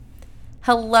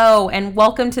Hello, and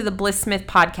welcome to the Bliss Smith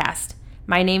podcast.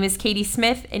 My name is Katie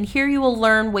Smith, and here you will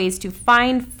learn ways to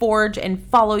find, forge, and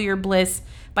follow your bliss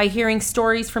by hearing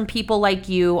stories from people like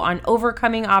you on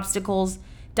overcoming obstacles,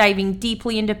 diving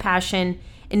deeply into passion,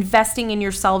 investing in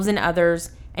yourselves and others,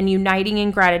 and uniting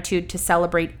in gratitude to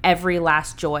celebrate every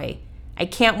last joy. I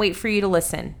can't wait for you to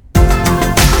listen.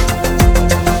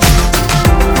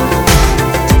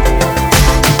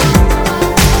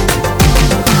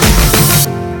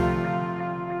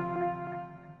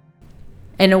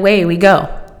 And away we go.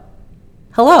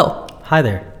 Hello. Hi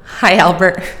there. Hi,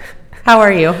 Albert. How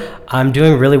are you? I'm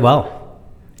doing really well.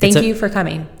 Thank you for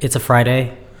coming. It's a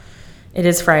Friday. It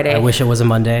is Friday. I wish it was a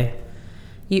Monday.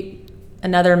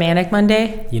 Another manic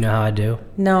Monday? You know how I do.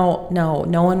 No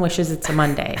one wishes it's a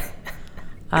Monday.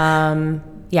 I'm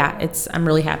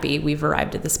really happy we've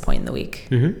arrived at this point in the week.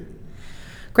 Mm-hmm.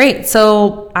 Great.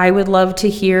 So I would love to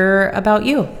hear about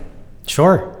you.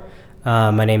 Sure.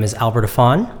 My name is Albert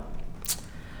Afan.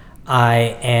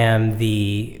 I am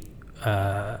the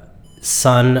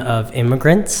son of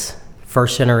immigrants,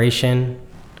 first generation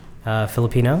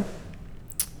Filipino.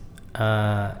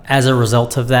 As a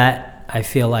result of that, I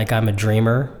feel like I'm a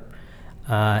dreamer.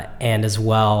 And as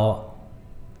well,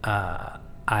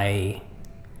 I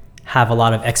have a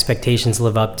lot of expectations to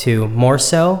live up to, more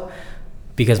so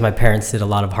because my parents did a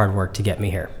lot of hard work to get me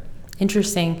here.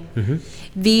 Interesting.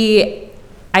 Mm-hmm.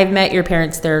 I've met your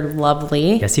parents. They're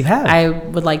lovely. Yes, you have. I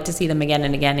would like to see them again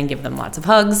and again and give them lots of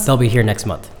hugs. They'll be here next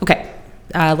month. Okay.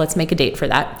 Let's make a date for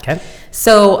that. Okay.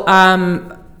 So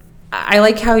I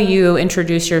like how you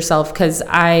introduce yourself, because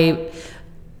I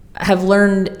have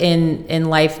learned in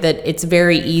life that it's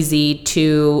very easy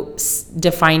to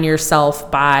define yourself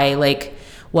by like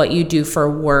what you do for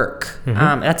work.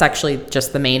 Mm-hmm. That's actually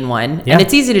just the main one. Yeah. And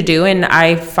it's easy to do. And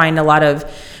I find a lot of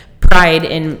pride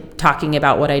in talking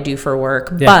about what I do for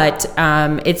work. Yeah.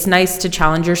 But it's nice to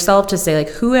challenge yourself to say, like,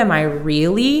 who am I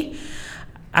really?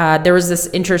 There was this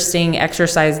interesting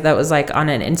exercise that was like on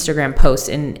an Instagram post,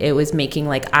 and it was making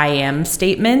like I am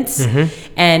statements,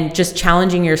 mm-hmm. and just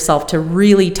challenging yourself to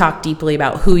really talk deeply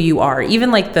about who you are, even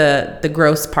like the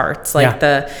gross parts, like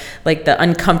the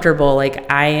uncomfortable,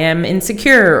 like I am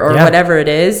insecure or whatever it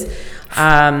is.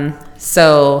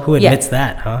 So who admits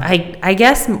that, huh? I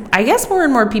guess more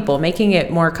and more people, making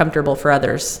it more comfortable for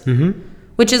others, mm-hmm.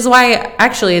 which is why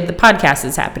actually the podcast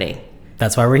is happening.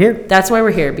 That's why we're here. That's why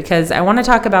we're here, because I want to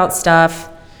talk about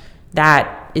stuff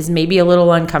that is maybe a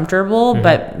little uncomfortable, mm-hmm.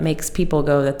 but makes people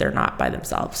go that they're not by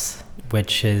themselves.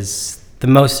 Which is the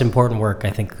most important work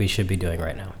I think we should be doing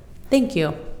right now. Thank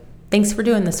you. Thanks for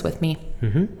doing this with me.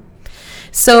 Mm-hmm.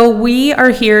 So we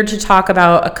are here to talk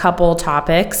about a couple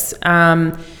topics.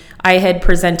 I had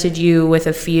presented you with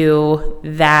a few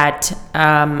that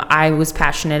I was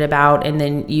passionate about, and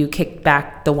then you kicked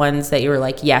back the ones that you were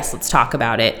like, yes, let's talk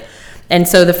about it. And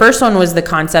so the first one was the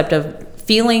concept of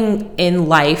feeling in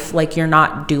life like you're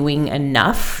not doing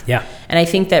enough. Yeah. And I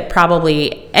think that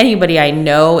probably anybody I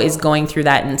know is going through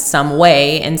that in some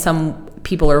way, and some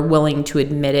people are willing to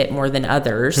admit it more than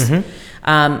others.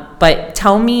 Mm-hmm. But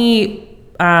tell me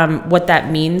what that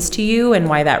means to you and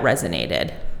why that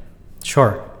resonated.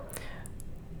 Sure.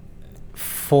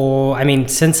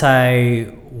 Since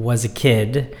I was a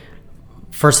kid,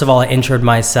 first of all, I introed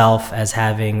myself as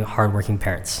having hardworking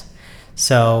parents.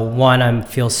 So one, I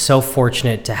feel so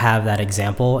fortunate to have that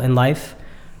example in life,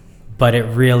 but it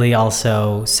really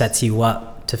also sets you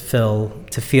up to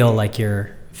feel like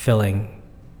you're filling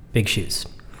big shoes.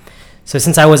 So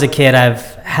since I was a kid,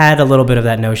 I've had a little bit of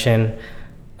that notion,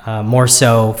 more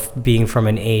so being from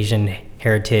an Asian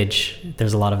heritage.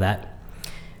 There's a lot of that.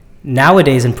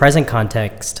 Nowadays, in present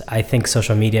context, I think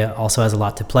social media also has a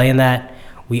lot to play in that.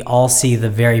 We all see the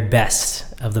very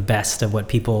best of what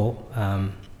people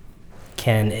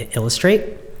can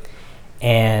illustrate.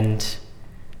 And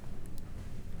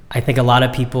I think a lot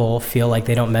of people feel like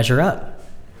they don't measure up.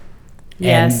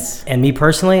 Yes. And me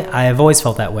personally, I have always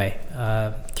felt that way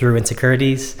through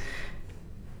insecurities.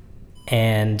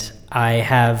 And I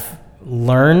have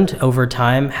learned over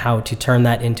time how to turn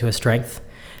that into a strength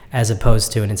as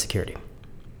opposed to an insecurity.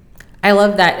 I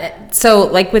love that. So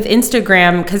like with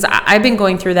Instagram, because I've been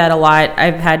going through that a lot.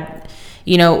 I've had,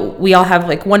 we all have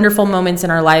like wonderful moments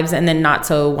in our lives and then not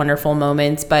so wonderful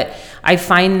moments. But I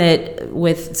find that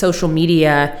with social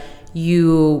media,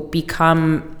 you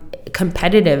become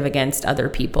competitive against other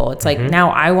people. It's like, mm-hmm. now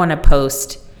I want to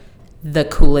post the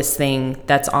coolest thing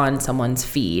that's on someone's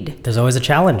feed. There's always a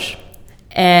challenge.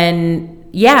 And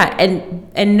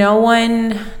and no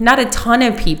one, not a ton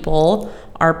of people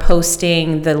are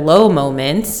posting the low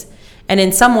moments. And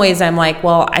in some ways I'm like,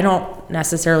 well, I don't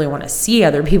necessarily want to see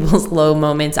other people's low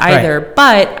moments either,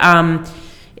 but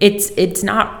it's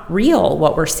not real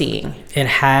what we're seeing. It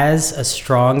has a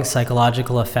strong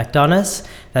psychological effect on us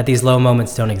that these low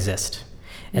moments don't exist.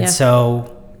 And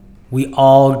so we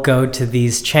all go to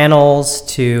these channels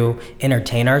to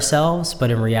entertain ourselves,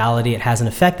 but in reality, it has an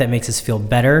effect that makes us feel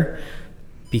better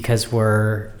because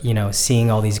we're, seeing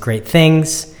all these great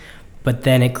things, but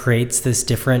then it creates this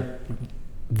different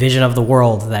vision of the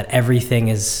world that everything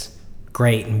is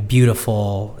great and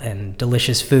beautiful and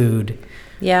delicious food.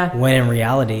 Yeah. When in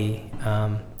reality,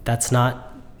 that's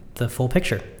not the full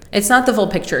picture. It's not the full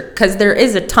picture because there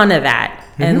is a ton of that,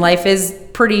 and life is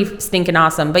pretty stinking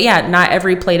awesome. But yeah, not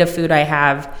every plate of food I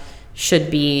have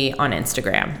should be on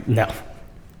Instagram. No.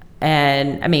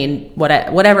 And I mean,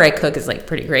 whatever I cook is like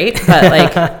pretty great, but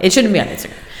like it shouldn't be on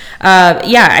Instagram.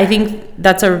 Yeah, I think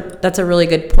that's a really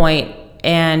good point.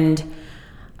 And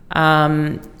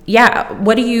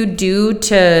what do you do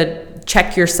to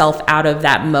check yourself out of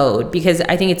that mode? Because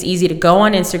I think it's easy to go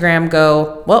on Instagram,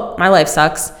 go, well, my life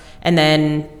sucks, and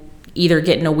then either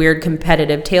get in a weird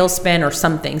competitive tailspin or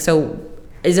something. So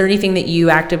is there anything that you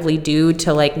actively do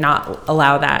to like not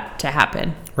allow that to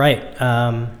happen? Right.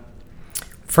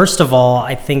 First of all,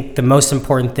 I think the most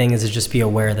important thing is to just be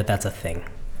aware that that's a thing.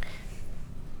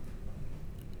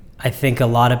 I think a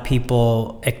lot of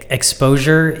people,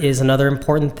 exposure is another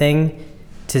important thing.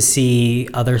 To see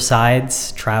other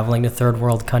sides, traveling to third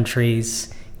world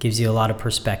countries gives you a lot of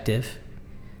perspective.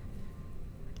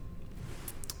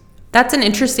 That's an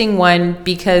interesting one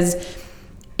because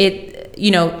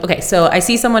so I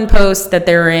see someone post that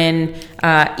they're in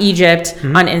Egypt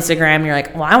on Instagram. You're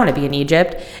like, well, I want to be in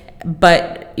Egypt.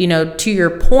 But, to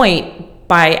your point,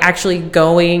 by actually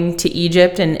going to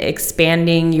Egypt and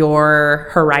expanding your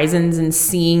horizons and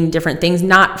seeing different things,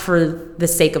 not for the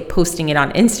sake of posting it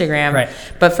on Instagram,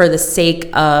 but for the sake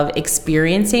of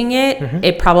experiencing it,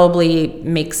 it probably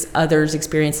makes others'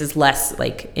 experiences less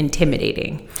like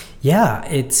intimidating. Yeah,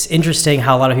 it's interesting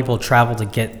how a lot of people travel to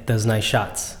get those nice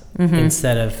shots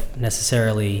instead of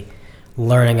necessarily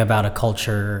learning about a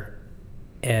culture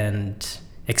and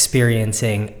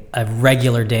experiencing a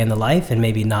regular day in the life and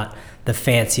maybe not the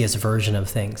fanciest version of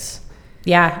things.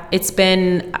 Yeah, it's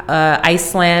been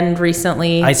Iceland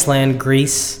recently. Iceland,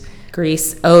 Greece.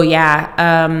 Oh,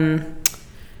 yeah.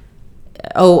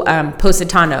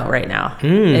 Positano right now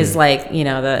is like,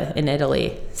 in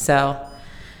Italy. So,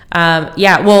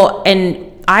 well,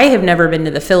 and I have never been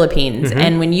to the Philippines.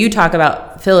 And when you talk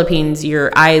about Philippines,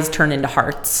 your eyes turn into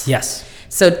hearts. Yes.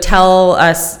 So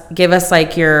give us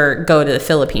like your go to the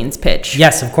Philippines pitch.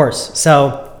 Yes, of course.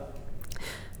 So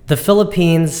the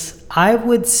Philippines, I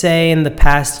would say in the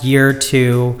past year or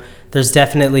two, there's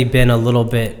definitely been a little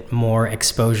bit more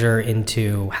exposure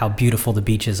into how beautiful the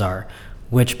beaches are,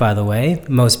 which, by the way,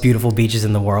 most beautiful beaches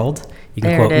in the world. You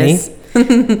can quote me.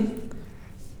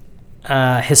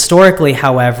 Historically,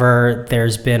 however,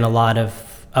 there's been a lot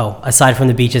of, aside from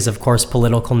the beaches, of course,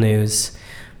 political news.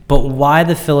 But why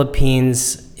the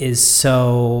Philippines is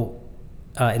so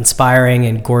inspiring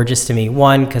and gorgeous to me.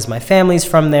 One, because my family's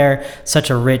from there, such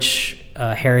a rich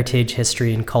heritage,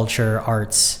 history, and culture,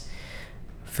 arts,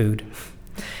 food.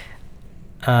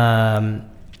 But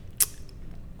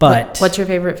what's your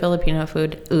favorite Filipino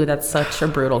food? Ooh, that's such a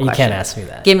brutal question. You can't ask me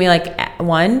that. Give me like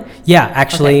one. Yeah,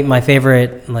 actually, my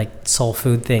favorite like soul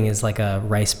food thing is like a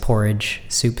rice porridge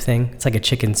soup thing. It's like a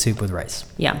chicken soup with rice.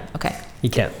 Yeah. Okay. You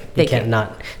can't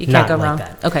go wrong.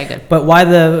 That. Okay, good. But why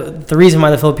the reason why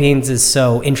the Philippines is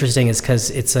so interesting is because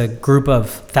it's a group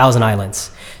of 1,000 islands.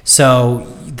 So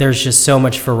there's just so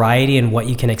much variety in what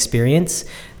you can experience.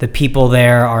 The people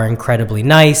there are incredibly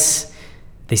nice.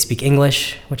 They speak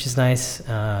English, which is nice.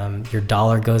 Your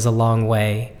dollar goes a long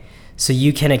way. So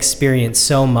you can experience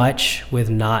so much with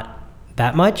not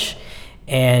that much,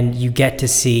 and you get to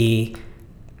see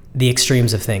the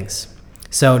extremes of things.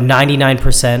 So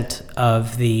 99%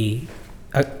 of the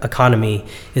economy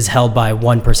is held by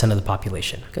 1% of the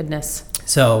population. Goodness.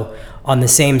 So on the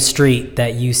same street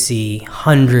that you see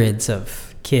hundreds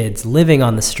of kids living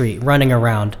on the street, running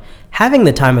around, having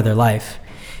the time of their life,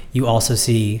 you also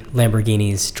see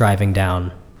Lamborghinis driving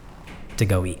down to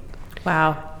go eat.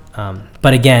 Wow.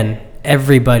 But again,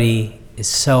 everybody is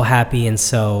so happy and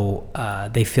so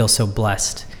they feel so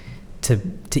blessed to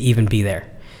even be there.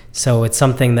 So it's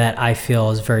something that I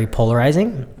feel is very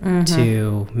polarizing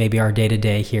to maybe our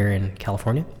day-to-day here in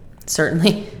California.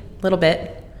 Certainly, a little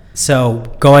bit.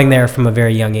 So going there from a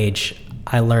very young age,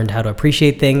 I learned how to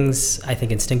appreciate things, I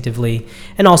think instinctively,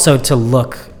 and also to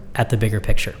look at the bigger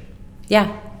picture.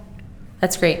 Yeah,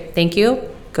 that's great. Thank you.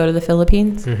 Go to the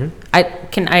Philippines.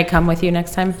 Can I come with you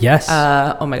next time? Yes.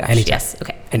 Oh my gosh. Anytime. Yes.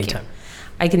 Okay. Anytime.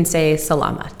 I can say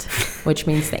salamat, which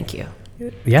means thank you.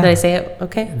 Yeah. Did I say it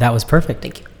okay? That was perfect.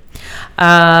 Thank you.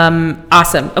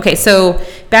 Awesome. Okay, so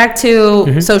back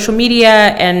to social media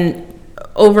and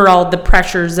overall the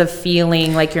pressures of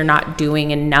feeling like you're not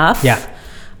doing enough.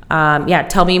 Yeah.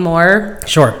 Tell me more.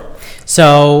 Sure.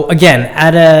 So again,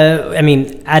 at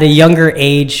a younger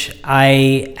age,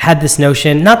 I had this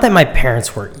notion, not that my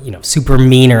parents were, super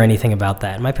mean or anything about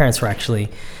that. My parents were actually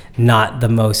not the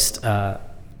most,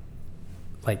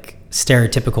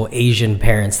 stereotypical Asian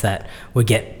parents that would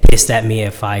get pissed at me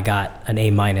if I got an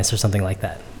A- or something like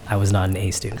that. I was not an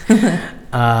A student.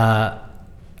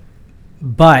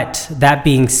 But that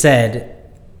being said,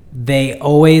 they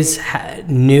always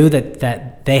knew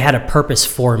that they had a purpose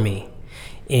for me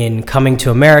in coming to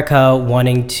America,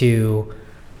 wanting to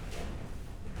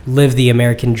live the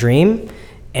American dream,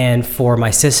 and for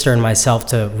my sister and myself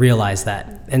to realize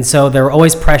that. And so there were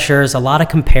always pressures, a lot of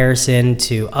comparison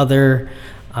to other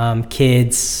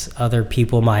kids, other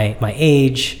people my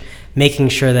age, making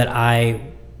sure that I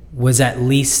was at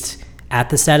least at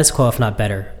the status quo, if not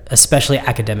better, especially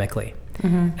academically.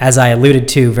 As I alluded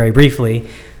to very briefly,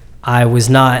 I was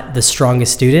not the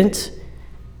strongest student,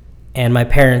 and my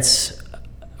parents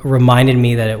reminded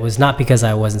me that it was not because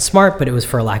I wasn't smart, but it was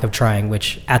for a lack of trying,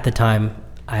 which at the time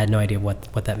I had no idea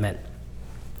what that meant.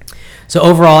 So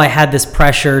overall, I had this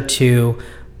pressure to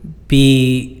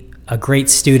be a great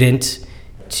student,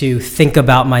 to think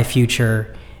about my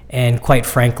future, and quite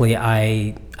frankly,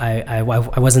 I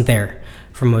wasn't there.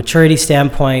 From a maturity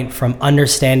standpoint, from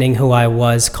understanding who I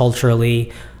was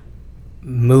culturally,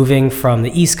 moving from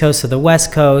the East Coast to the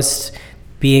West Coast,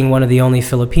 being one of the only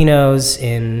Filipinos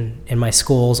in my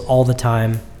schools all the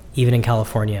time, even in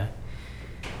California.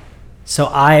 So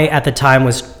I, at the time,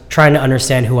 was trying to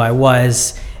understand who I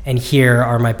was, and here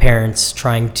are my parents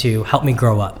trying to help me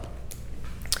grow up.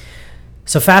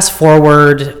 So fast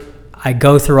forward, I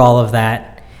go through all of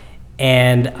that,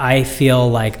 and I feel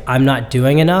like I'm not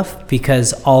doing enough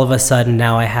because all of a sudden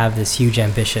now I have this huge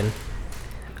ambition.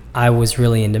 I was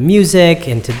really into music,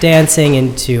 into dancing,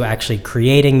 into actually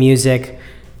creating music.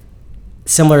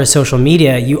 Similar to social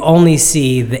media, you only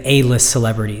see the A-list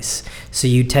celebrities, so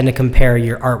you tend to compare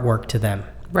your artwork to them.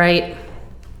 Right.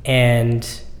 And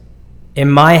in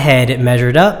my head, it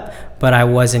measured up, but I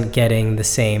wasn't getting the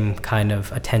same kind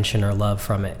of attention or love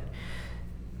from it.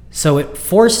 So it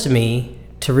forced me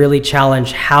to really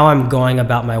challenge how I'm going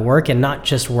about my work, and not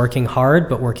just working hard,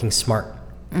 but working smart.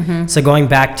 So going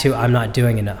back to I'm not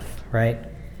doing enough, right?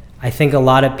 I think a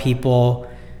lot of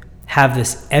people have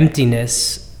this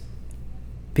emptiness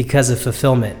because of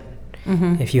fulfillment.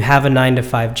 If you have a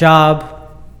 9-to-5 job,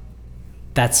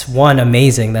 that's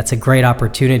amazing. That's a great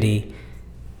opportunity,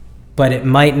 but it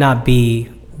might not be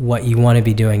what you want to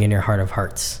be doing in your heart of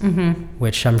hearts,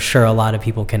 which I'm sure a lot of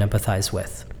people can empathize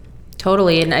with.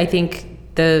 Totally. And I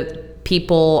think the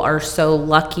people are so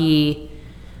lucky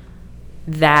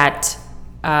that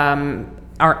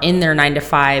are in their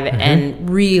 9-to-5 and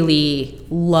really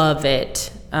love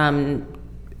it,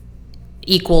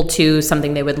 equal to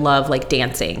something they would love, like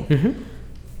dancing.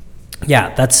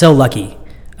 Yeah, that's so lucky.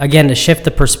 Again, to shift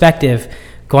the perspective,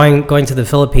 going to the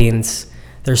Philippines,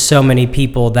 there's so many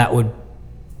people that would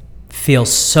feel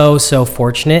so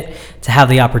fortunate to have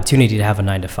the opportunity to have a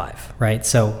 9-to-5, right?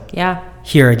 So yeah,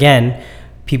 here again,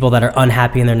 people that are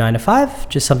unhappy in their 9-to-5,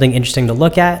 just something interesting to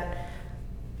look at.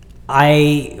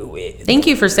 Thank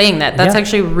you for saying that. That's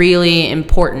actually really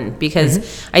important,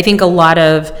 because I think a lot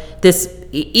of this,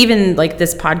 even like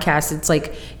this podcast, it's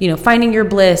like, finding your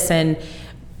bliss, and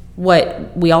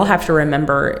what we all have to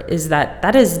remember is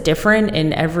that is different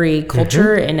in every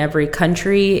culture, in every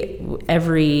country,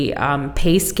 every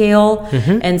pay scale.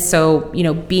 And so,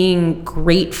 being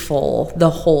grateful the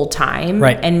whole time,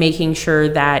 right, and making sure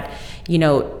that,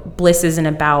 bliss isn't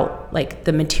about like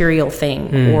the material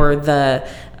thing or the,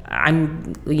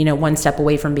 I'm, one step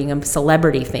away from being a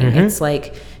celebrity thing. It's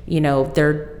like, there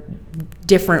are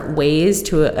different ways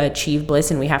to achieve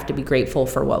bliss, and we have to be grateful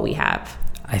for what we have.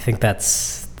 I think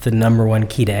that's the number one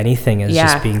key to anything, is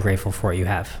just being grateful for what you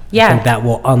have. Yeah. I think that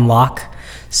will unlock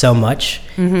so much,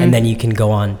 and then you can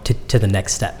go on to the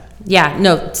next step. Yeah,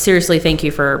 no, seriously, thank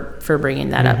you for bringing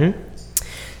that up.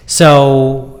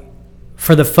 So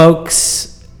for the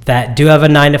folks that do have a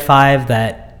 9-to-5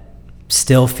 that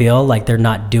still feel like they're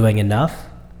not doing enough,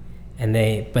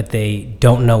 but they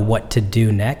don't know what to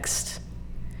do next,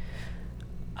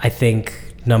 I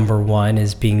think number one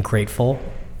is being grateful.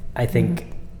 I think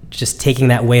just taking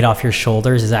that weight off your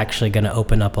shoulders is actually going to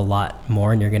open up a lot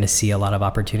more, and you're going to see a lot of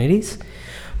opportunities.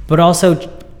 But also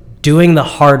doing the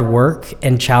hard work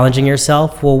and challenging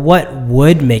yourself. Well, what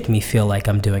would make me feel like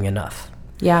I'm doing enough?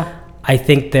 Yeah. I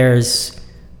think there's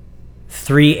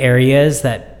 3 areas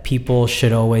that people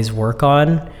should always work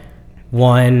on.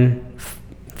 1,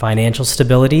 financial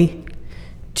stability.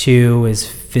 2 is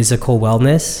physical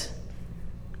wellness.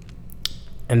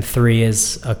 And 3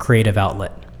 is a creative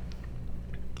outlet.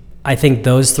 I think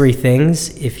those 3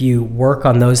 things, if you work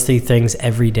on those 3 things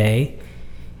every day,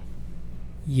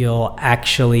 you'll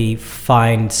actually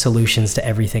find solutions to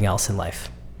everything else in life.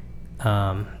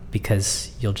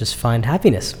 Because you'll just find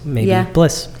happiness, maybe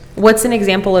bliss. What's an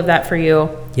example of that for you?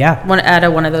 Yeah. Out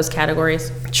of one of those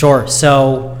categories? Sure.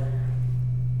 So,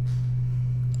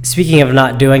 speaking of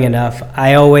not doing enough,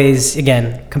 I always,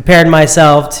 again, compared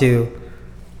myself to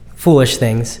foolish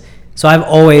things. So I've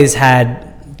always had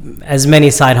as many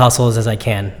side hustles as I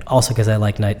can, also because I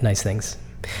like nice things.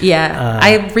 Yeah,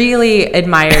 I really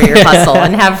admire your hustle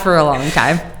and have for a long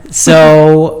time.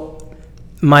 So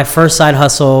my first side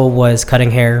hustle was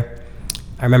cutting hair.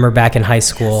 I remember back in high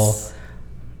school,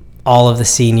 all of the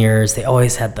seniors, they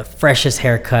always had the freshest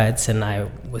haircuts, and I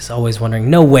was always wondering,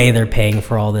 no way they're paying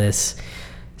for all this.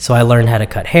 So I learned how to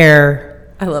cut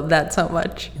hair. I love that so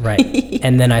much. Right.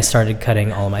 And then I started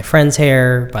cutting all of my friends'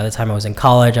 hair. By the time I was in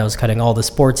college, I was cutting all the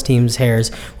sports teams' hairs.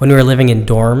 When we were living in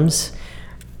dorms,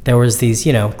 there was these,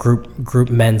 group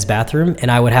men's bathroom,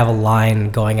 and I would have a line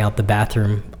going out the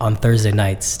bathroom on Thursday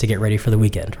nights to get ready for the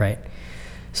weekend, right?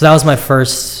 So that was my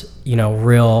first,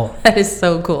 real That is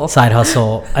so cool. side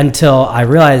hustle, until I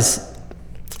realized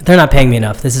they're not paying me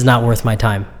enough. This is not worth my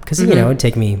time. Because, it would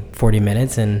take me 40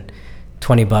 minutes and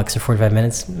 $20 or 45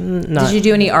 minutes. Did you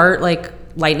do any art, like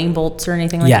lightning bolts or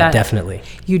anything like that? Yeah, definitely.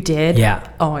 You did? Yeah.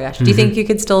 Oh my gosh. Do you think you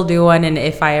could still do one? And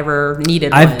if I ever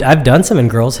needed one? I've done some in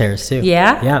girls' hairs too.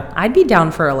 Yeah? Yeah. I'd be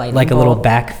down for a lightning bolt. Like a little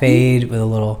back fade with a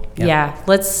little. Yeah.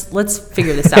 Let's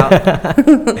figure this out.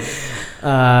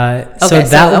 So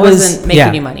that wasn't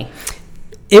making you money.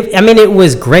 It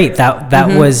was great.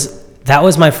 That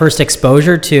was my first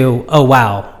exposure to, oh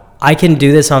wow, I can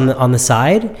do this on the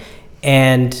side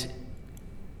and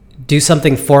do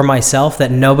something for myself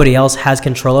that nobody else has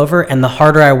control over. And the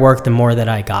harder I worked, the more that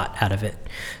I got out of it.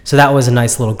 So that was a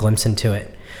nice little glimpse into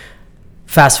it.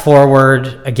 Fast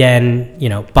forward, again,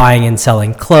 buying and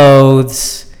selling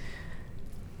clothes.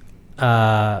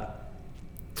 I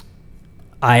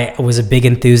was a big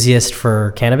enthusiast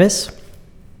for cannabis,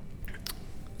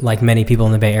 like many people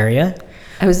in the Bay Area.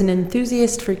 I was an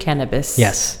enthusiast for cannabis.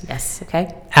 Yes. Yes,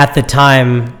 okay. At the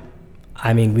time,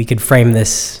 we could frame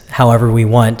this however we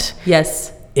want.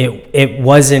 Yes. It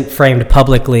wasn't framed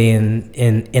publicly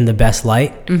in the best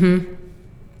light. Mm-hmm.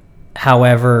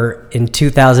 However, in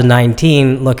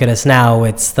 2019, look at us now,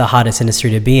 it's the hottest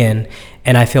industry to be in.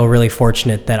 And I feel really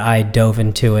fortunate that I dove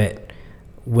into it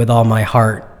with all my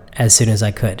heart as soon as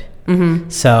I could. Mm-hmm.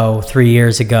 So 3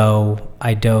 years ago,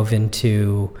 I dove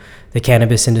into the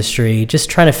cannabis industry,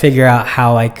 just trying to figure out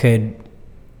how I could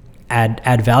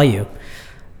add value.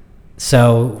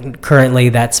 So currently,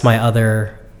 that's my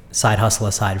other side hustle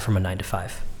aside from a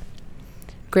 9-to-5.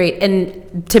 Great.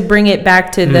 And to bring it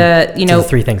back to the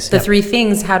 3 things. The 3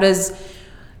 things, how does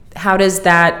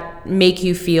that make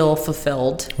you feel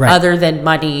fulfilled, right, other than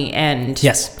money and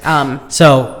yes.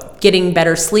 So getting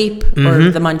better sleep,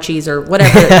 or the munchies, or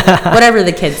whatever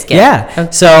the kids get? Yeah.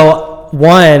 Okay. So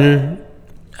one,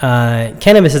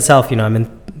 cannabis itself, I'm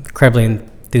incredibly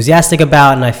enthusiastic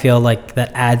about, and I feel like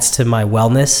that adds to my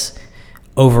wellness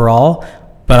overall.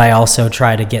 But I also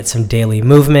try to get some daily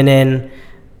movement in.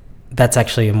 That's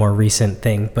actually a more recent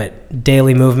thing, but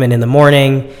daily movement in the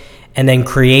morning, and then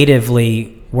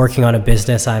creatively working on a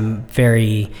business. I'm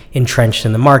very entrenched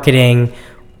in the marketing,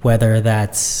 whether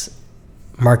that's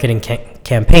marketing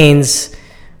campaigns,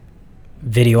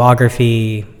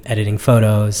 videography, editing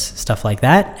photos, stuff like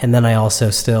that. And then I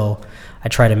also I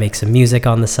try to make some music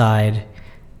on the side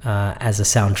as a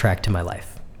soundtrack to my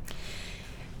life.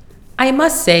 I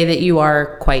must say that you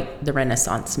are quite the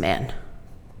Renaissance man.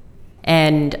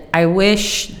 And I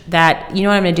wish that, what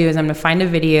I'm going to do is I'm going to find a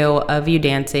video of you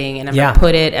dancing, and I'm going to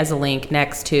put it as a link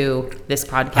next to this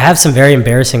podcast. I have some very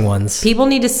embarrassing ones. People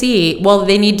need to see,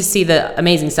 they need to see the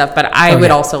amazing stuff, but I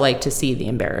would also like to see the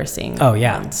embarrassing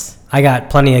ones. I got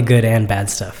plenty of good and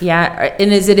bad stuff. Yeah.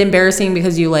 And is it embarrassing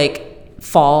because you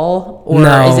fall, or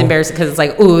No. is it embarrassing because it's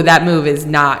like, ooh, that move is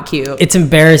not cute? It's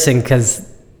embarrassing because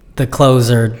the clothes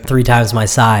are 3 times my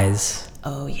size.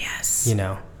 Oh, yes.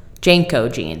 Janko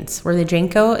jeans. Were they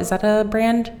Janko? Is that a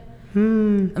brand?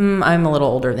 I'm a little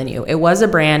older than you. It was a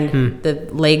brand. The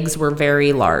legs were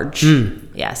very large.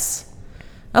 Yes.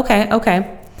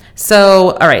 Okay.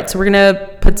 So, all right. So we're going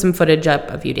to put some footage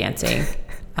up of you dancing.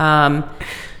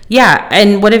 Yeah.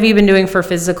 And what have you been doing for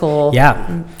physical?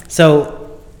 Yeah.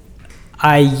 So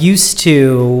I used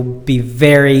to be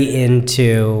very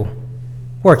into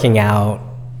working out,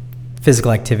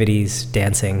 physical activities,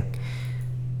 dancing.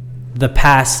 The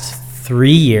past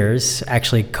 3 years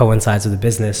actually coincides with the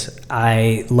business.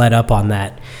 I let up on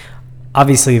that.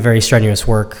 Obviously, very strenuous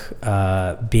work,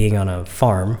 being on a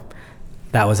farm.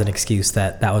 That was an excuse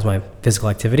that was my physical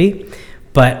activity.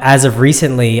 But as of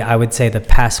recently, I would say the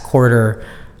past quarter,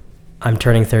 I'm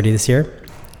turning 30 this year.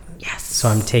 Yes. So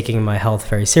I'm taking my health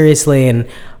very seriously, and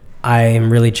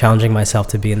I'm really challenging myself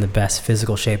to be in the best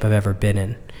physical shape I've ever been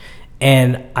in.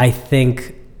 And I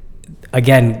think,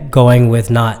 again, going with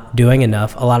not doing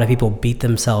enough, a lot of people beat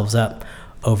themselves up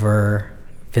over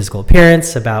physical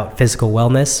appearance, about physical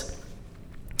wellness.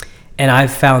 And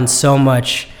I've found so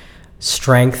much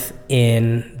strength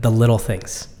in the little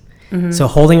things. Mm-hmm. So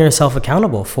holding yourself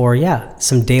accountable for,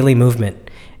 some daily movement.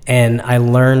 And I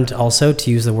learned also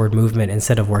to use the word movement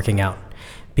instead of working out,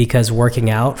 because working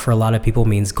out for a lot of people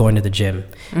means going to the gym,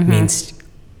 means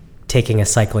taking a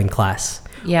cycling class.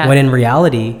 Yeah. When in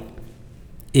reality,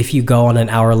 if you go on an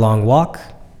hour-long walk,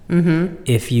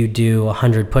 if you do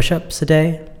 100 push-ups a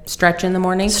day, stretch in the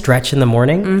morning,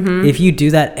 if you do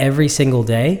that every single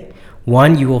day,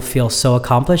 one, you will feel so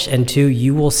accomplished, and two,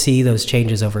 you will see those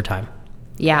changes over time.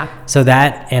 Yeah. So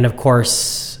that, and of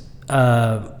course,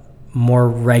 more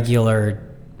regular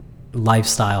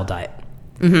lifestyle diet.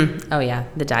 Oh yeah,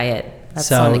 the diet. That's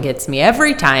the one that gets me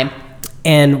every time.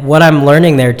 And what I'm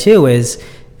learning there too is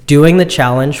doing the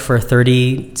challenge for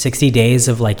 30, 60 days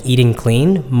of like eating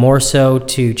clean, more so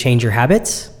to change your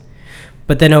habits.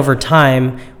 But then over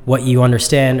time, what you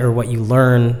understand or what you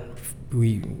learn,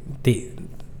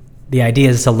 the idea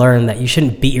is to learn that you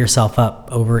shouldn't beat yourself up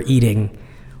over eating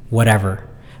whatever,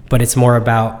 but it's more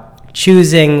about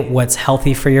choosing what's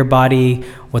healthy for your body,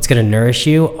 what's going to nourish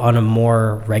you on a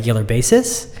more regular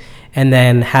basis, and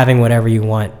then having whatever you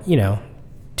want,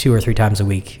 2 or 3 times a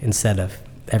week instead of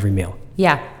every meal.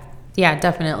 Yeah,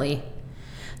 definitely.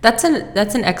 That's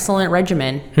an excellent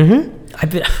regimen.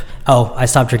 I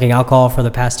stopped drinking alcohol for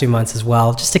the past 2 months as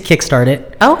well, just to kickstart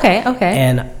it. Okay.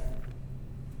 And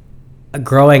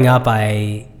growing up,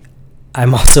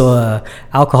 I'm also a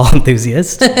alcohol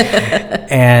enthusiast,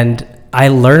 and I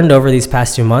learned over these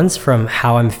past 2 months from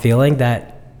how I'm feeling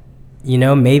that,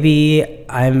 maybe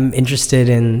I'm interested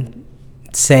in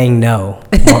saying no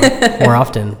more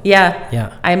often.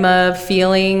 Yeah. I'm a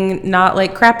feeling not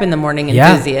like crap in the morning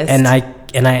enthusiast. And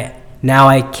I now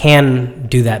I can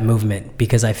do that movement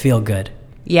because I feel good.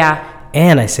 Yeah.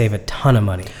 And I save a ton of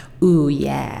money. Ooh,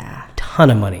 yeah. Ton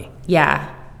of money.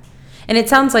 Yeah. And it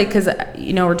sounds like, because,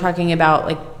 we're talking about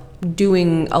like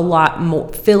doing a lot more,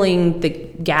 filling the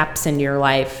gaps in your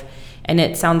life. And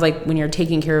it sounds like when you're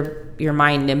taking care of your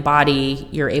mind and body,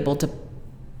 you're able to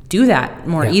do that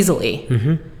more easily.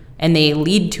 And they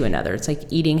lead to another. It's like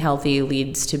eating healthy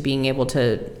leads to being able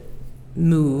to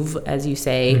move, as you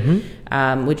say,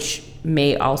 which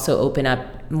may also open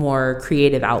up more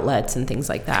creative outlets and things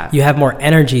like that. You have more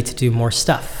energy to do more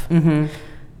stuff.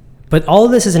 But all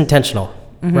of this is intentional,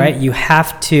 right? You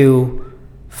have to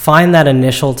find that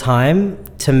initial time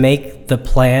to make the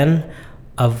plan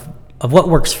of what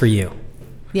works for you.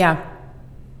 Yeah.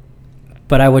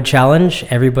 But I would challenge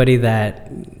everybody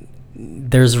that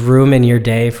there's room in your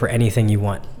day for anything you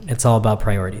want. It's all about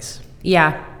priorities.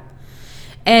 Yeah.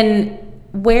 And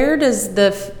where does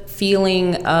the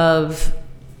feeling of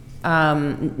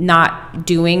not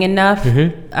doing enough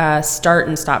start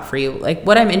and stop for you? Like,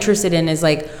 what I'm interested in is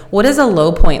like, what does a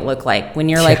low point look like when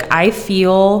you're like, I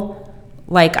feel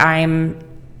like I'm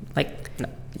like,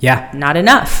 not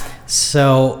enough?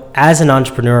 So as an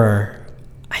entrepreneur,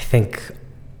 I think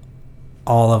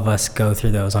all of us go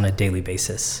through those on a daily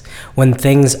basis. When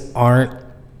things aren't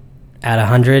at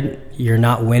 100, you're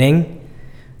not winning,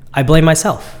 I blame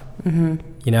myself.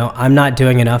 I'm not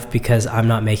doing enough because I'm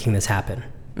not making this happen.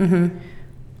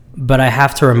 But I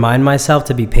have to remind myself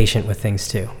to be patient with things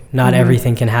too. Not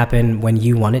everything can happen when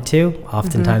you want it to.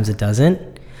 Oftentimes it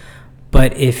doesn't.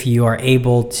 But if you are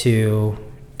able to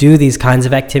do these kinds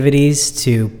of activities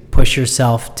to push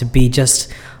yourself to be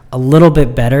just a little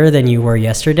bit better than you were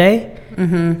yesterday,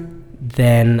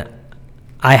 then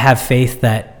I have faith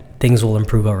that things will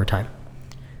improve over time.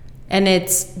 And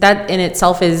it's that in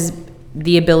itself is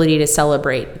the ability to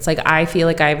celebrate. It's like, I feel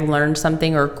like I've learned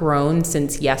something or grown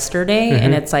since yesterday,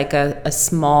 and it's like a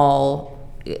small,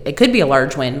 it could be a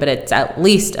large win, but it's at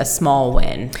least a small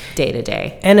win day to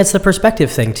day. And it's the perspective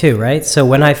thing too, right? So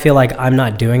when I feel like I'm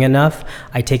not doing enough,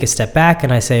 I take a step back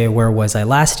and I say, where was I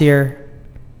last year?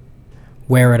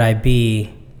 Where would I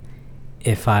be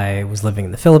if I was living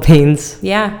in the Philippines?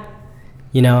 Yeah.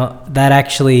 That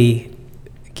actually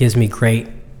gives me great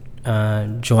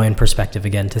joy and perspective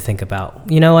again to think about,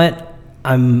 you know what,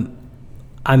 I'm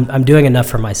doing enough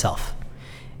for myself.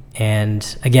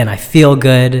 And again, I feel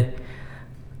good.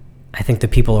 I think the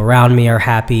people around me are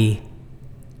happy.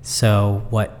 So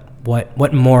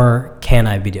what more can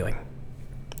I be doing?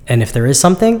 And if there is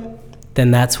something,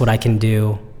 then that's what I can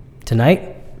do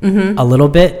tonight, a little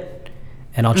bit,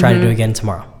 and I'll try to do it again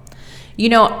tomorrow. You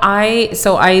know, I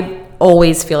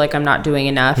always feel like I'm not doing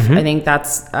enough. I think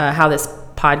that's how this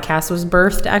podcast was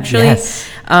birthed, actually. Yes.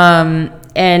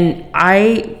 And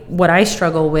what I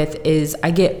struggle with is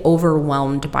I get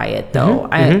overwhelmed by it, though.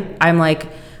 I'm like,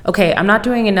 okay, I'm not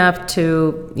doing enough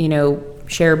to,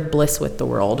 share bliss with the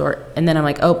world, and then I'm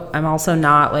like, oh, I'm also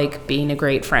not like being a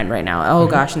great friend right now. Oh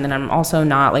gosh. And then I'm also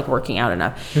not like working out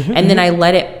enough. And then I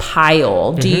let it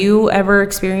pile. Do you ever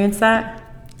experience that?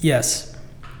 Yes.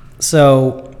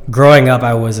 So growing up,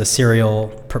 I was a serial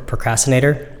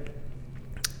procrastinator,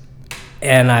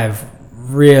 and I've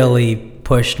really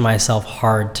pushed myself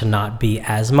hard to not be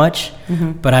as much,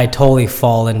 but I totally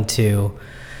fall into,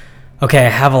 okay, I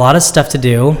have a lot of stuff to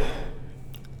do.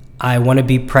 I want to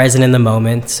be present in the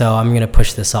moment, so I'm going to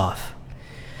push this off.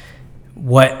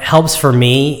 What helps for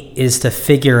me is to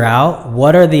figure out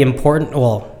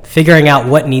figuring out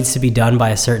what needs to be done by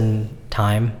a certain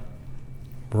time,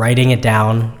 writing it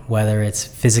down, whether it's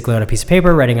physically on a piece of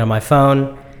paper, writing it on my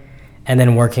phone, and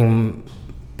then working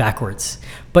backwards.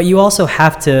 But you also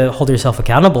have to hold yourself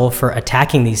accountable for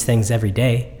attacking these things every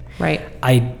day. Right.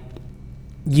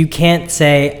 You can't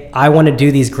say, I want to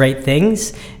do these great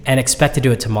things and expect to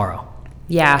do it tomorrow.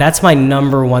 Yeah. That's my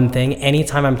number one thing.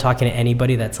 Anytime I'm talking to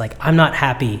anybody that's like, I'm not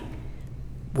happy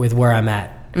with where I'm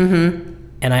at.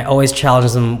 And I always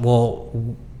challenge them, well,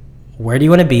 where do you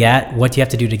want to be at? What do you have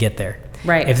to do to get there?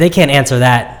 Right. If they can't answer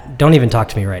that, don't even talk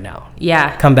to me right now.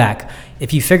 Yeah. Come back.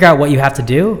 If you figure out what you have to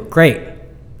do, great.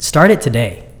 Start it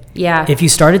today. Yeah. If you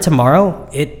start it tomorrow,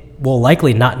 it will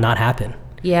likely not happen.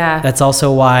 Yeah. That's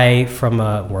also why from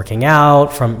working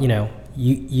out,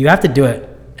 you have to do it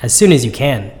as soon as you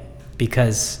can,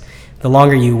 because the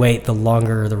longer you wait, the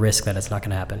longer the risk that it's not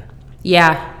going to happen.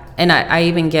 Yeah. And I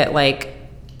even get like,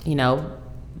 then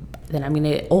I'm going to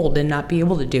get old and not be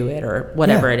able to do it or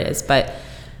whatever it is. But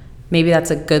maybe that's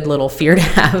a good little fear to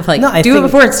have. Like, do it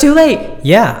before it's too late.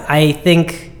 Yeah, I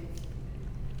think,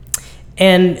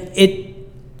 and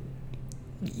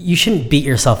you shouldn't beat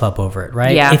yourself up over it,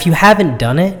 right? Yeah. If you haven't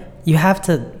done it, you have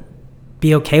to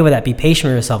be okay with that. Be patient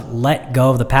with yourself. Let go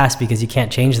of the past, because you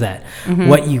can't change that.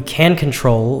 What you can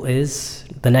control is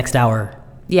the next hour.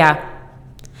 Yeah.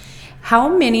 How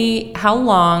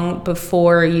long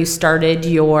before you started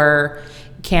your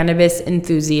cannabis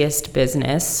enthusiast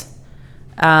business,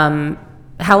 how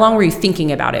long were you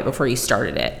thinking about it before you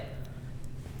started it?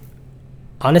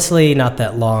 Honestly, not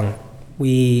that long.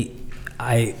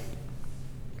 I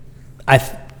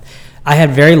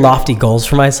had very lofty goals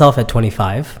for myself at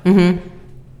 25.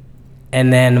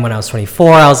 And then when I was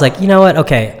 24, I was like, you know what?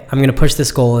 Okay, I'm going to push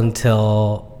this goal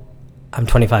until I'm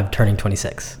 25, turning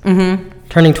 26.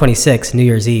 Turning 26, New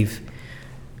Year's Eve,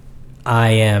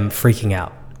 I am freaking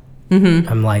out.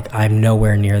 I'm like, I'm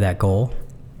nowhere near that goal.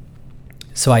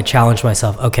 So I challenged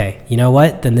myself, okay, you know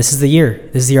what? Then this is the year.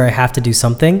 This is the year I have to do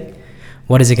something.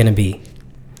 What is it going to be?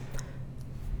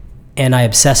 And I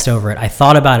obsessed over it. I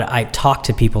thought about it. I talked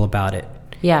to people about it.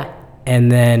 Yeah.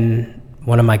 And then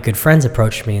one of my good friends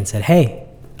approached me and said, hey,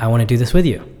 I want to do this with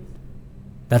you.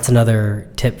 That's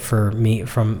another tip for me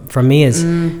from me is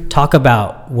talk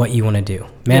about what you want to do.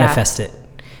 Manifest it.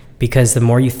 Because the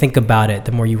more you think about it,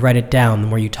 the more you write it down, the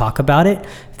more you talk about it,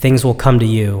 things will come to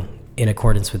you in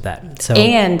accordance with that. So,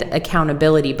 and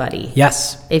accountability buddy.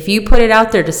 Yes. If you put it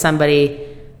out there to somebody,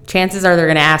 chances are they're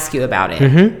going to ask you about it.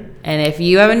 And if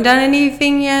you haven't done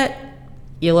anything yet,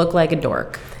 you look like a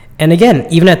dork. And again,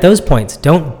 even at those points,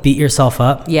 don't beat yourself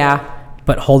up. Yeah.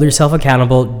 But hold yourself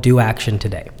accountable. Do action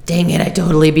today. Dang it, I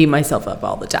totally beat myself up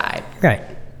all the time. Right.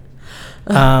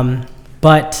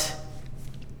 But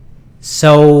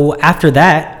so after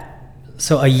that,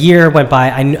 so a year went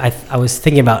by. I was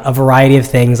thinking about a variety of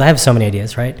things. I have so many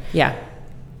ideas, right? Yeah.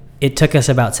 It took us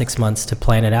about 6 months to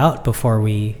plan it out before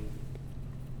we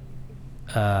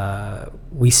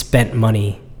spent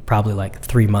money, probably like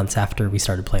 3 months after we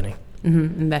started planning.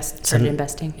 Started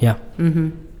investing. Yeah.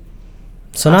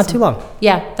 So awesome. Not too long.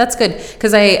 Yeah, that's good.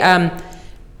 Because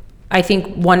I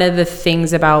think one of the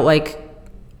things about like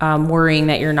worrying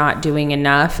that you're not doing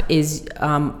enough is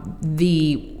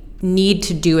the need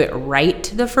to do it right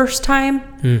the first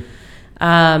time.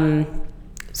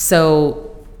 So,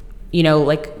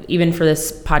 like even for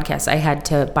this podcast, I had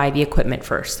to buy the equipment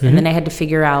first, and then I had to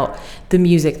figure out the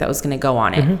music that was going to go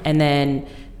on it, and then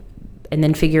and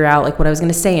then figure out like what I was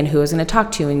going to say and who I was going to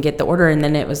talk to and get the order. And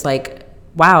then it was like,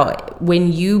 wow,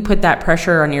 when you put that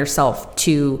pressure on yourself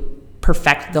to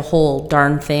perfect the whole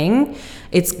darn thing,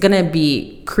 it's going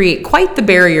to create quite the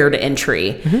barrier to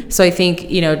entry. So I think,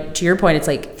 to your point, it's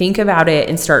like, think about it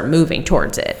and start moving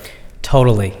towards it.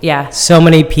 Totally. Yeah. So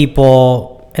many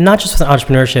people, and not just with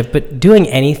entrepreneurship, but doing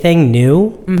anything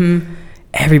new,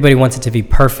 everybody wants it to be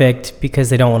perfect because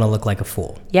they don't want to look like a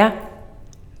fool. Yeah.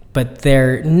 But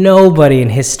nobody in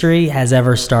history has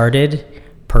ever started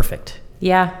perfect.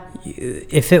 Yeah.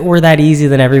 If it were that easy,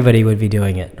 then everybody would be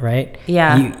doing it, right?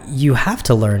 Yeah. You have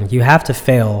to learn. You have to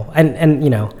fail. And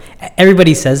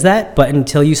everybody says that, but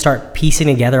until you start piecing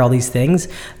together all these things,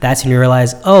 that's when you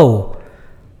realize,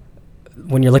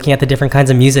 when you're looking at the different kinds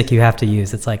of music you have to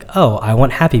use, it's like, I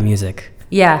want happy music.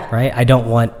 Yeah. Right? I don't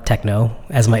want techno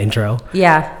as my intro.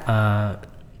 Yeah.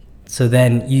 So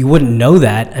then you wouldn't know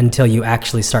that until you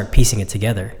actually start piecing it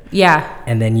together. Yeah.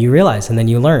 And then you realize, and then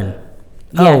you learn.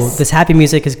 Yes. This happy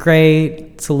music is great.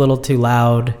 It's a little too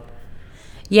loud.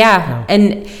 Yeah.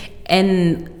 And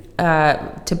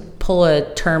to pull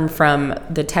a term from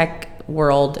the tech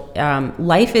world,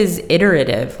 life is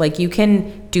iterative. Like, you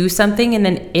can do something and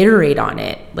then iterate on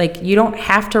it. Like, you don't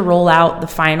have to roll out the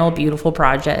final beautiful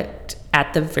project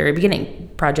at the very beginning,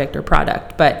 project or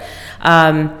product. But,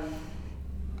 I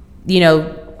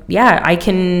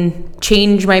can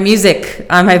change my music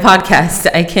on my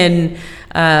podcast. I can,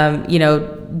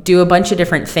 do a bunch of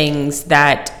different things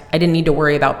that I didn't need to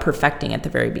worry about perfecting at the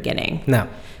very beginning. No.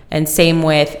 And same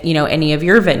with, any of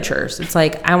your ventures. It's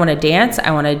like, I want to dance.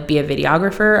 I want to be a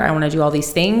videographer. I want to do all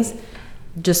these things.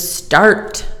 Just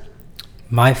start.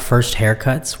 My first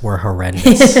haircuts were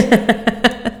horrendous.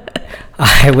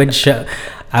 I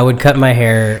would cut my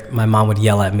hair. My mom would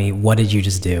yell at me, "What did you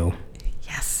just do?"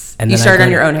 Yes. And you then started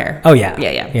on your own hair. Oh yeah.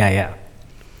 Yeah.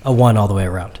 A one all the way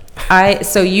around.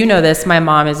 So this, my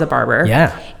mom is a barber.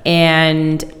 Yeah.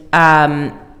 And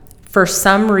for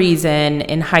some reason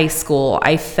in high school,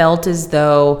 I felt as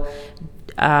though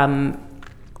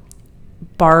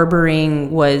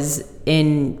barbering was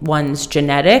in one's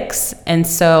genetics. And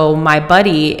so my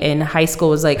buddy in high school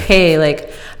was like, hey,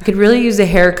 like, I could really use a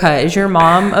haircut. Is your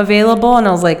mom available? And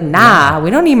I was like, nah, we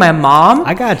don't need my mom.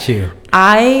 I got you.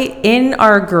 In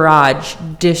our garage,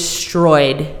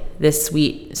 destroyed this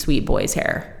sweet boy's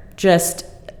hair. Just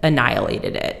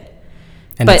annihilated it.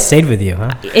 And it stayed with you,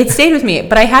 huh? It stayed with me,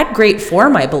 but I had great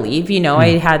form, I believe.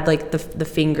 I had like the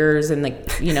fingers and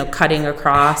cutting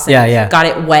across. And got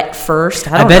it wet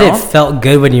first. I bet it felt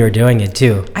good when you were doing it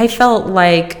too. I felt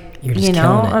like,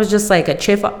 I was just like a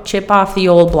chip off the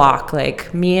old block.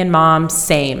 Like, me and mom,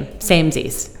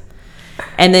 samesies.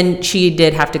 And then she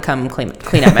did have to come clean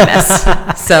up my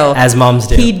mess. So as moms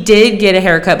do. He did get a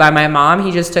haircut by my mom.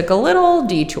 He just took a little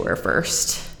detour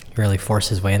first. Really forced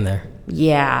his way in there.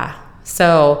 Yeah.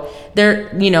 So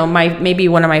there, maybe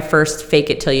one of my first fake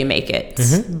it till you make it,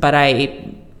 but I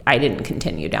didn't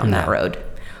continue down that road.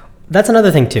 That's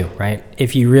another thing too, right?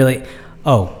 If you really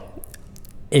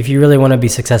want to be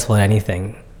successful at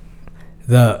anything,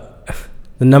 the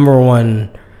number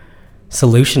one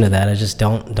solution to that is just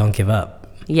don't give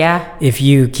up. Yeah. If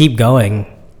you keep going,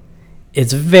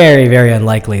 it's very, very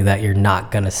unlikely that you're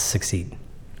not going to succeed.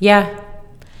 Yeah.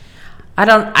 I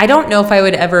don't know if I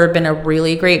would ever have been a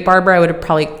really great barber. I would have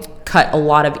probably cut a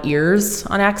lot of ears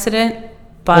on accident.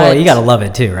 But well, you got to love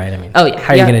it too, right? I mean, how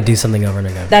are you going to do something over and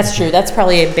over? That's true. That's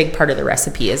probably a big part of the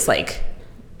recipe is like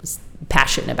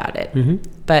passionate about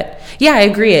it. But yeah, I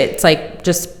agree. It's like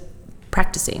just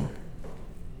practicing.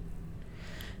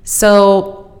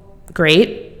 So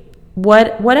great.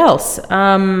 What else?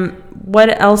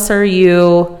 What else are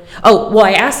you? Oh, well,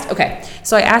 I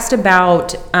asked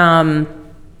about,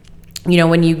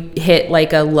 when you hit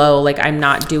like a low, like I'm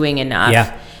not doing enough.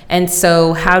 Yeah. And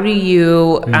so how do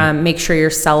you make sure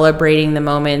you're celebrating the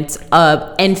moments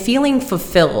of and feeling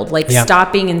fulfilled, like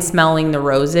stopping and smelling the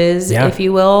roses, if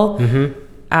you will,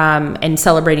 and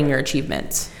celebrating your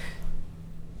achievements?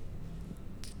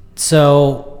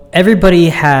 So everybody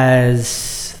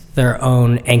has their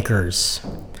own anchors.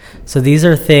 So these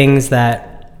are things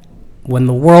that when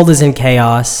the world is in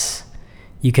chaos,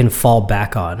 you can fall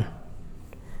back on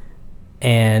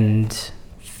and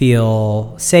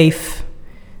feel safe,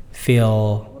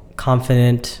 feel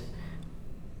confident.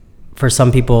 For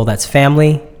some people, that's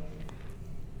family.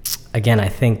 Again, I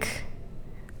think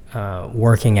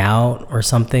working out or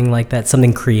something like that,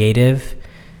 something creative,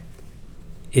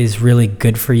 is really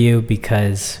good for you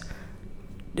because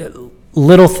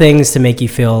little things to make you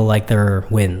feel like they're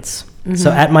wins. Mm-hmm.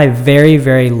 So at my very,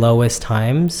 very lowest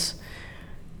times,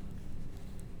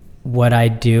 I would just sit what I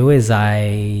do is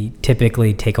I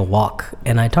typically take a walk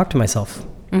and I talk to myself.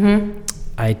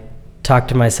 I talk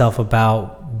to myself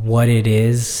about what it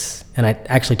is, and I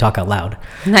actually talk out loud.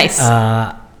 Nice.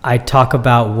 I talk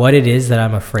about what it is that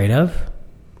I'm afraid of,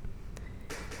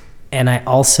 and I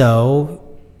also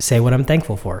say what I'm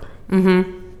thankful for.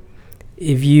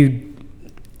 If you,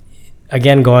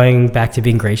 again, going back to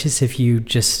being gracious, if you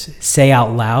just say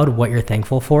out loud what you're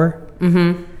thankful for,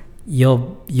 the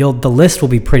list will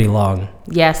be pretty long.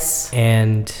 Yes.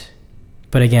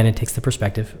 But again, it takes the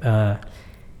perspective.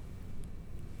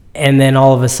 And then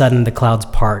all of a sudden the clouds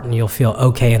part and you'll feel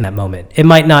okay in that moment. It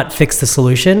might not fix the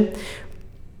solution,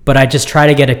 but I just try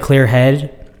to get a clear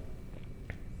head.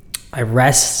 I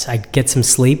rest, I get some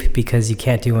sleep because you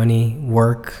can't do any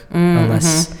work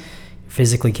unless you're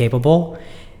physically capable.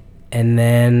 And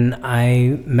then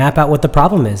I map out what the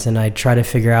problem is and I try to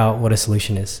figure out what a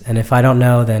solution is. And if I don't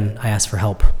know, then I ask for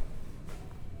help.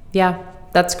 Yeah,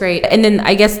 that's great. And then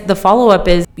I guess the follow-up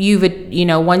is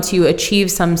once you achieve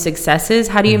some successes,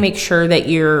 how do you make sure that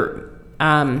you're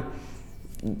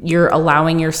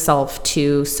allowing yourself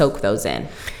to soak those in?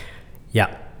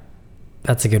 Yeah,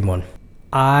 that's a good one.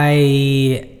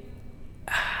 I've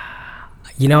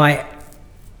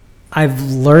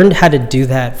learned how to do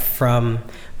that from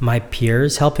my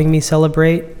peers helping me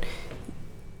celebrate.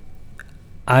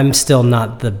 I'm still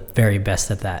not the very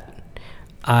best at that.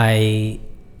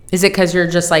 Is it because you're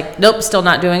just like, nope, still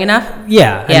not doing enough?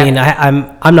 Yeah. I mean,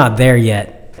 I'm not there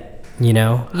yet,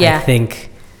 Yeah. I think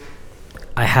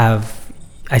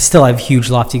I still have huge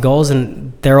lofty goals,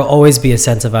 and there will always be a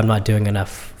sense of I'm not doing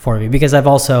enough for me, because I've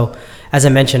also, as I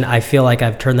mentioned, I feel like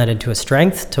I've turned that into a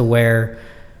strength to where,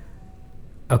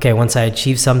 okay, once I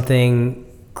achieve something,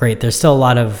 great, there's still a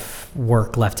lot of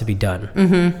work left to be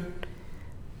done.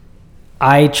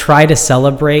 I try to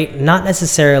celebrate, not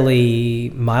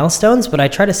necessarily milestones, but I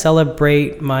try to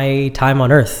celebrate my time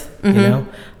on earth.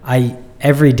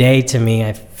 Every day to me,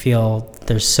 I feel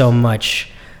there's so much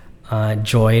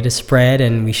joy to spread,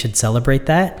 and we should celebrate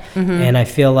that. And I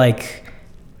feel like,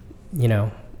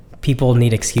 people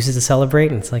need excuses to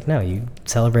celebrate, and it's like, no, you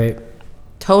celebrate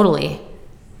totally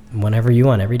whenever you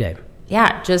want, every day.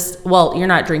 Yeah, you're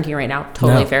not drinking right now,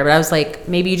 totally fair, but I was like,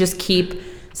 maybe you just keep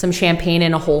some champagne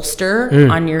in a holster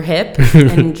on your hip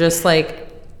and just like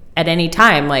at any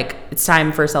time, like it's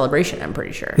time for a celebration, I'm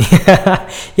pretty sure.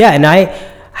 Yeah, and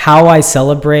how I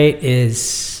celebrate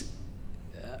is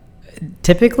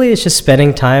typically it's just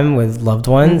spending time with loved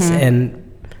ones and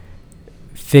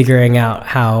figuring out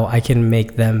how I can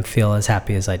make them feel as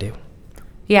happy as I do.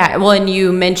 Yeah, well, and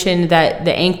you mentioned that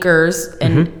the anchors,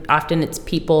 and often it's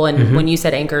people, and when you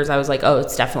said anchors, I was like, oh,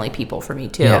 it's definitely people for me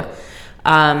too.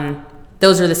 Yeah.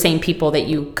 Those are the same people that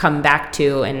you come back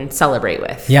to and celebrate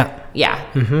with. Yeah.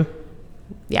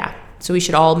 Yeah. So we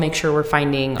should all make sure we're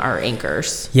finding our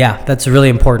anchors. Yeah, that's really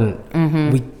important.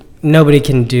 Nobody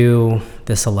can do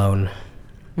this alone.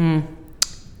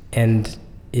 And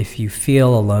if you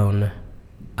feel alone,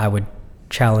 I would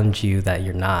challenge you that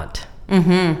you're not.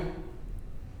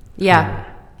 Yeah.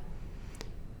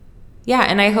 Yeah,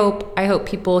 and I hope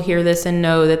people hear this and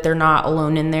know that they're not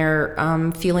alone in their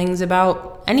feelings about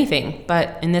anything.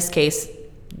 But in this case,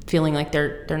 feeling like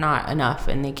they're not enough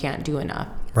and they can't do enough.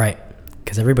 Right,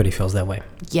 because everybody feels that way.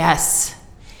 Yes.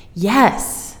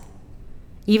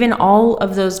 Even all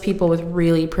of those people with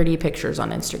really pretty pictures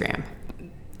on Instagram.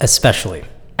 Especially.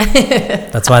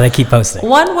 That's why they keep posting.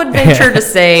 One would venture to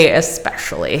say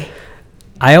especially.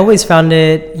 I always found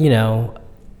it,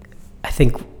 I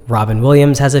think Robin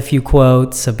Williams has a few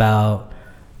quotes about,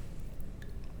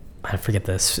 I forget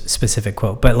the specific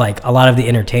quote, but like a lot of the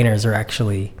entertainers are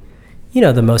actually,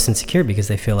 the most insecure because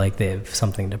they feel like they have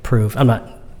something to prove. I'm not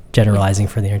generalizing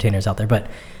for the entertainers out there, but.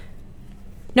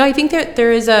 No, I think that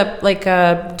there is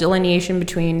a delineation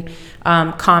between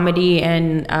comedy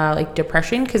and like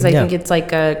depression, because I think it's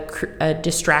like a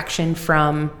distraction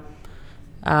from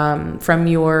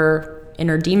your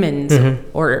inner demons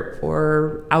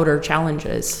or outer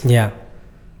challenges. Yeah.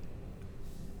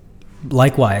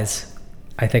 Likewise,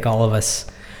 I think all of us,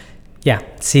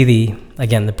 see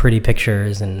the pretty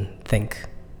pictures and think,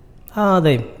 oh,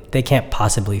 they can't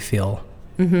possibly feel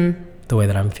the way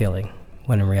that I'm feeling,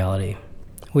 when in reality,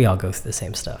 we all go through the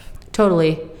same stuff.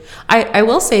 Totally. I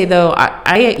will say, though,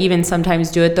 I even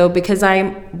sometimes do it, though, because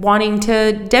I'm wanting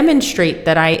to demonstrate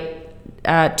that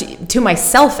to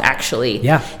myself, actually,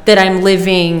 that I'm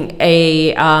living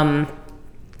a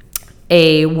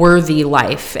worthy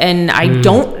life, and I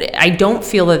don't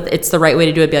feel that it's the right way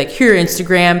to do it. Be like, here,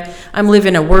 Instagram, I'm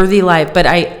living a worthy life, but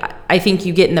I I think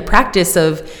you get in the practice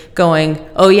of going,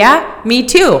 oh yeah, me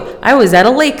too. I was at a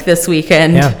lake this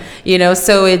weekend,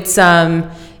 so it's,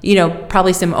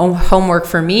 probably some homework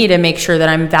for me to make sure that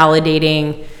I'm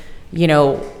validating,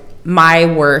 my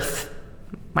worth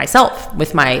myself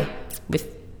with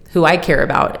who I care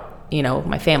about,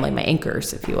 my family, my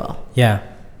anchors, if you will. Yeah.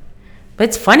 But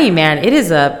it's funny, man. It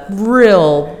is a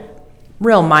real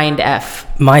mind F.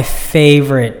 My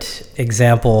favorite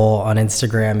example on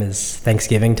Instagram is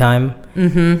Thanksgiving time.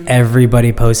 Mm-hmm.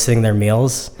 Everybody posting their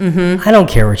meals. Mm-hmm. I don't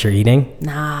care what you're eating.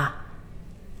 Nah.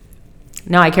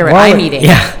 No, I care what I'm eating.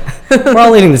 Yeah. We're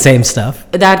all eating the same stuff.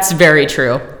 That's very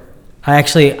true.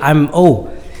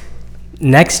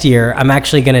 Next year, I'm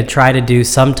actually going to try to do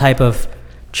some type of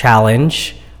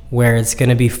challenge where it's going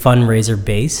to be fundraiser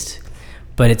based,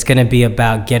 but it's going to be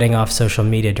about getting off social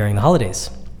media during the holidays,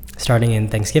 starting in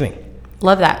Thanksgiving.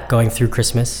 Love that. Going through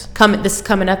Christmas. This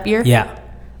coming up year? Yeah.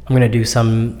 I'm going to do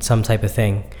some type of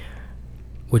thing,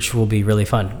 which will be really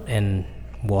fun and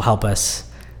will help us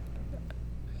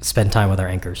spend time with our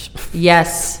anchors.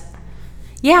 Yes.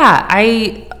 Yeah,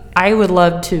 I would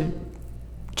love to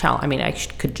challenge. I mean, I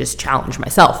could just challenge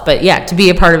myself, but yeah, to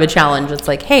be a part of a challenge, it's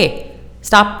like, hey,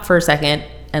 stop for a second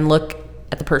and look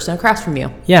at the person across from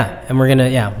you. Yeah, and we're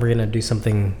gonna do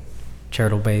something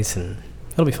charitable based, and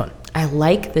it'll be fun. I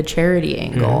like the charity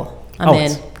angle. Mm-hmm. I'm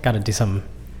in. Got to do something.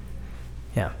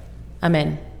 Yeah. I'm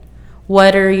in.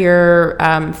 What are your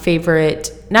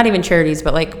favorite, not even charities,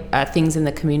 but like things in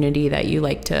the community that you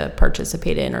like to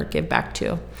participate in or give back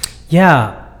to?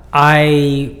 Yeah,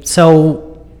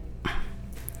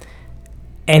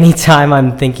 anytime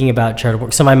I'm thinking about charitable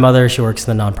work, so my mother, she works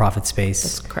in the nonprofit space.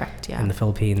 That's correct, yeah. In the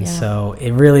Philippines, yeah. So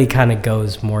it really kind of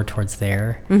goes more towards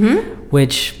there, mm-hmm.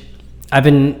 which I've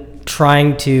been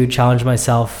trying to challenge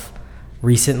myself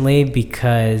recently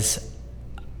because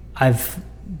I've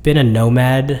been a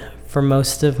nomad for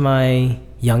most of my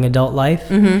young adult life.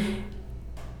 Mm-hmm.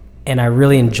 And I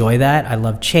really enjoy that. I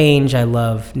love change. I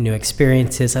love new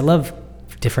experiences. I love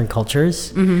different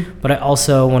cultures. Mm-hmm. But I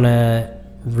also want to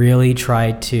really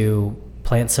try to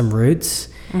plant some roots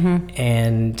mm-hmm.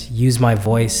 and use my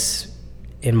voice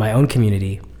in my own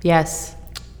community. Yes.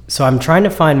 So I'm trying to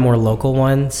find more local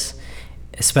ones,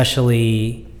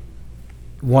 especially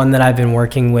one that I've been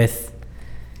working with.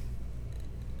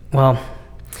 Well,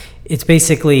 it's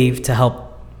basically to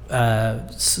help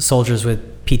soldiers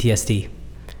with PTSD.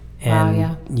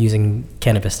 And using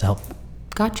cannabis to help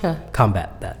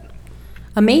combat that.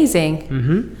 Amazing.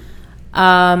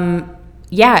 Mm-hmm.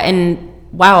 Yeah, and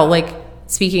wow, like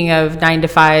speaking of 9 to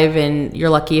 5, and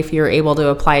you're lucky if you're able to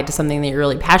apply it to something that you're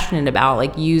really passionate about,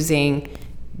 like using,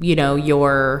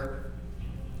 your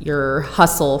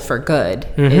hustle for good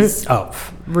mm-hmm. is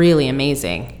really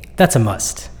amazing. That's a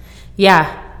must.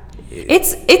 Yeah.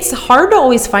 It's hard to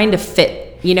always find a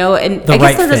fit, and I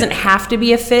guess there doesn't have to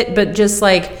be a fit, but just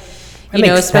like, it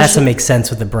has to make sense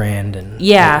with the brand. And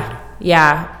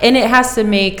yeah. And it has to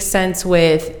make sense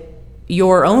with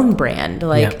your own brand,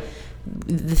 like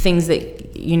the things that,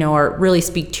 are really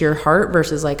speak to your heart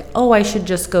versus like, oh, I should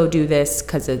just go do this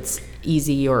because it's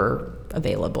easy or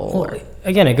available. Well,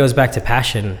 again, it goes back to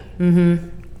passion. Mm-hmm.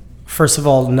 First of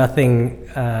all,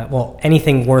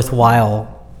 anything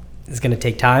worthwhile is going to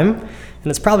take time, and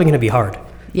it's probably going to be hard.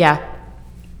 Yeah.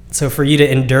 So for you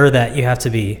to endure that, you have to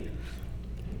be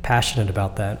passionate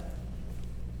about that.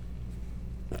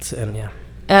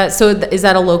 So is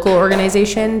that a local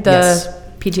organization, yes.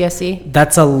 PTSD?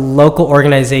 That's a local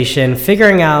organization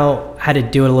figuring out how to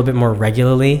do it a little bit more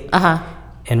regularly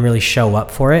and really show up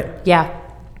for it. Yeah.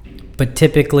 But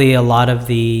typically a lot of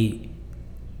the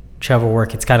travel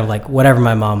work, it's kind of like whatever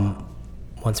my mom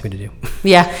wants me to do.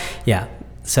 Yeah. Yeah.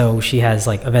 So she has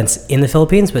like events in the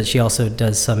Philippines, but she also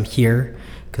does some here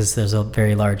because there's a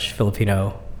very large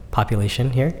Filipino population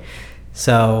here.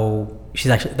 So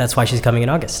that's why she's coming in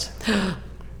August.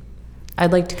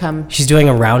 I'd like to come. She's doing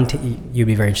you'd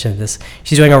be very interested in this.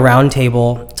 She's doing a round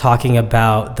table talking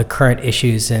about the current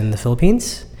issues in the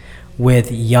Philippines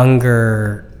with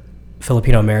younger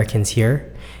Filipino Americans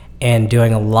here, and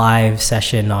doing a live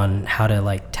session on how to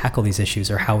like tackle these issues,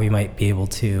 or how we might be able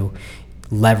to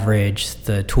leverage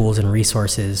the tools and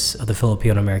resources of the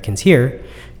Filipino Americans here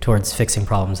towards fixing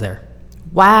problems there.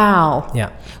 Wow.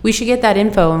 Yeah. We should get that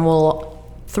info and we'll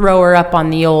throw her up on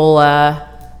the old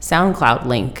SoundCloud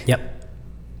link. Yep.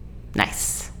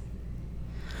 Nice.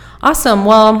 Awesome.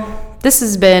 Well, this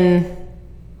has been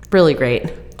really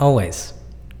great. Always.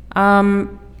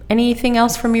 Anything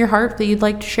else from your heart that you'd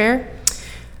like to share?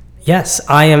 Yes,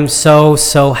 I am so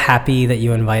happy that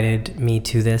you invited me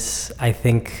to this. I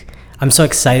think I'm so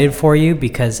excited for you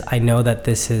because I know that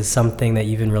this is something that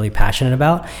you've been really passionate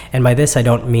about. And by this, I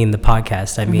don't mean the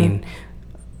podcast. I mean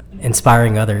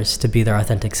inspiring others to be their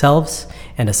authentic selves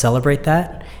and to celebrate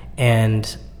that.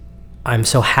 And I'm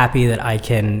so happy that I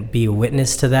can be a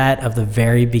witness to that of the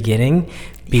very beginning,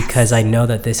 because I know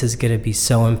that this is going to be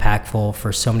so impactful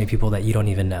for so many people that you don't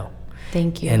even know.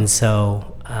 Thank you. And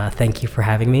so thank you for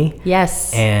having me.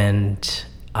 Yes. And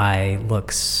I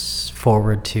look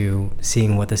forward to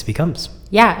seeing what this becomes.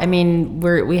 Yeah, I mean,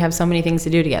 we have so many things to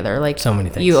do together. Like, so many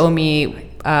things. You owe me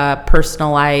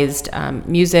personalized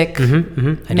music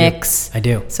mix. I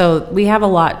do. So we have a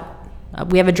lot.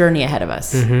 We have a journey ahead of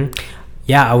us.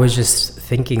 Yeah, I was just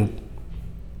thinking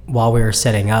while we were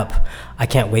setting up, I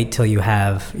can't wait till you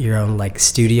have your own like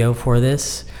studio for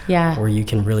this. Yeah. Where you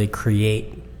can really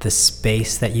create the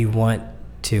space that you want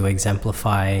to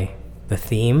exemplify the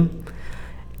theme.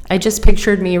 I just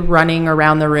pictured me running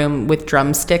around the room with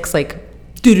drumsticks, like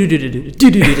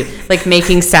do-do-do-do-do-do-do-do, like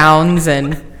making sounds,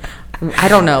 and I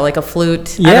don't know, like a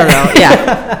flute. Yeah. I don't know.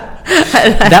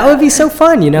 Yeah. That would be so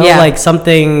fun, you know, Yeah. like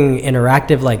something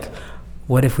interactive. Like,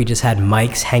 what if we just had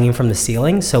mics hanging from the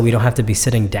ceiling so we don't have to be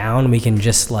sitting down? We can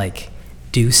just like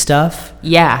do stuff.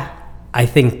 Yeah. I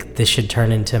think this should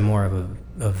turn into more of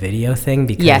a video thing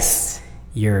because Yes.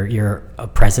 you're a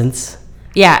presence.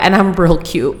 Yeah, and I'm real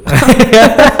cute.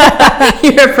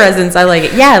 Your presence, I like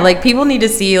it. Yeah, like people need to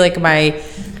see like my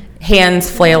hands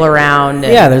flail around.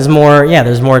 And There's more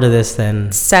to this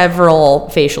than several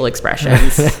facial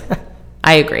expressions.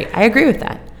 I agree with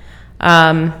that.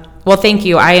 Well, thank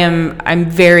you. I'm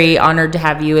very honored to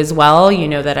have you as well. You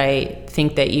know that I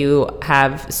think that you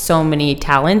have so many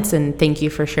talents, and thank you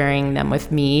for sharing them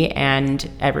with me and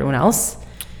everyone else.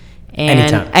 And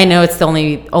anytime. I know it's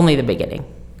only the beginning.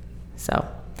 So,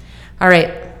 all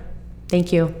right.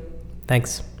 Thank you.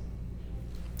 Thanks.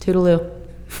 Toodaloo.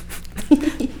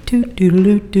 Toot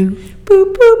doodaloo doo.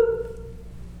 Boop boop.